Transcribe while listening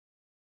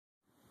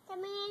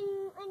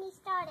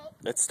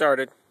started. It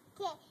started.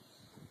 Okay.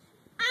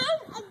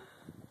 I'm a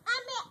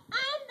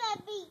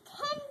be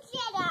 10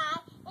 Jedi,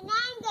 and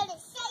I'm gonna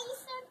say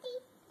something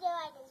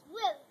that is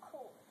really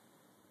cool.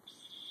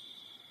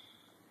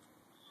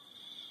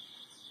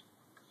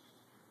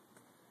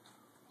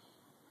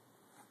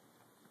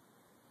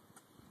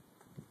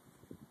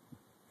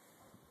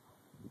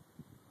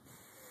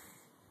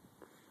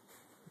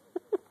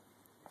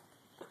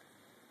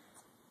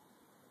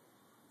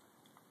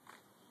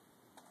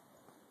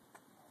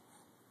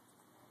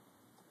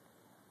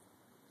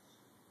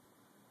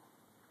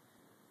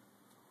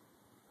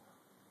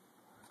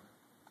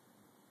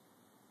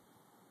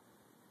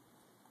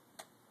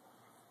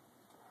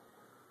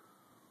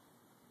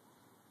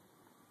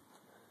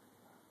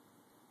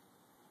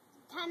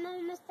 Time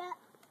almost up.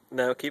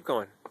 No, keep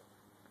going.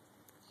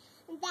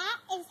 That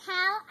is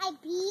how I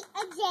beat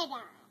a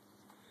Jedi.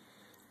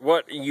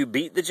 What, you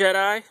beat the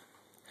Jedi?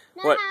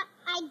 Not What? how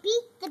I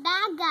beat the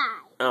bad guy.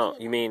 Oh,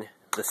 you mean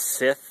the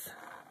Sith?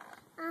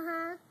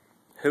 Uh-huh.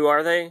 Who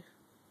are they?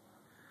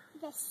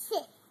 The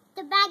Sith.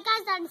 The bad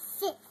guys are the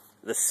Sith.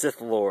 The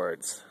Sith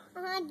Lords.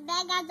 Uh-huh, the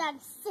bad guys are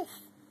the Sith.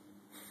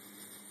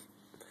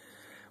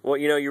 Well,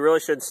 you know, you really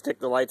shouldn't stick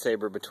the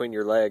lightsaber between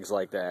your legs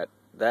like that.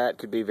 That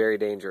could be very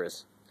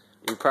dangerous.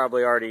 You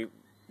probably already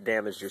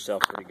damaged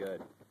yourself pretty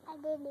good. I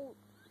didn't.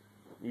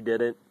 You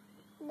didn't?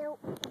 Nope.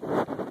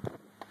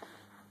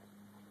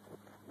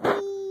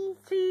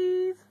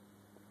 Cheese.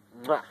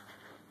 Mwah.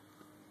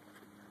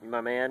 You my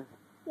man?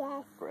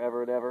 Yes.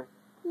 Forever and ever?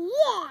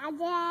 Yeah,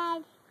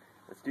 Dad.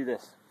 Let's do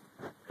this.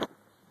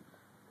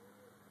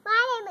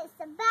 My name is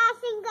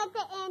Sebastian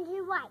Gunther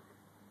Andrew White.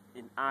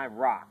 And I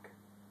rock.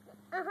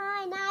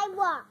 Uh-huh, and I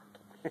walk.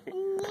 And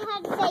you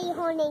have to say your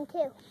whole name,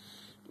 too.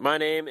 My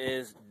name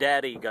is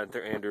Daddy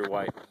Gunther Andrew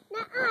White.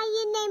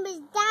 Your name is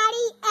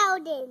Daddy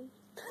Eldon.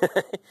 His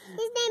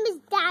name is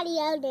Daddy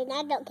Eldon.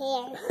 I don't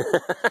care.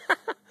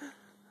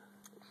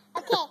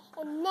 Okay,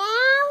 and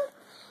now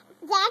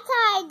that's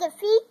how I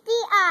defeat the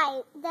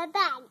bad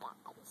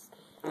guys.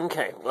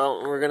 Okay,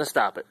 well, we're going to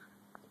stop it.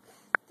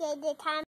 The time.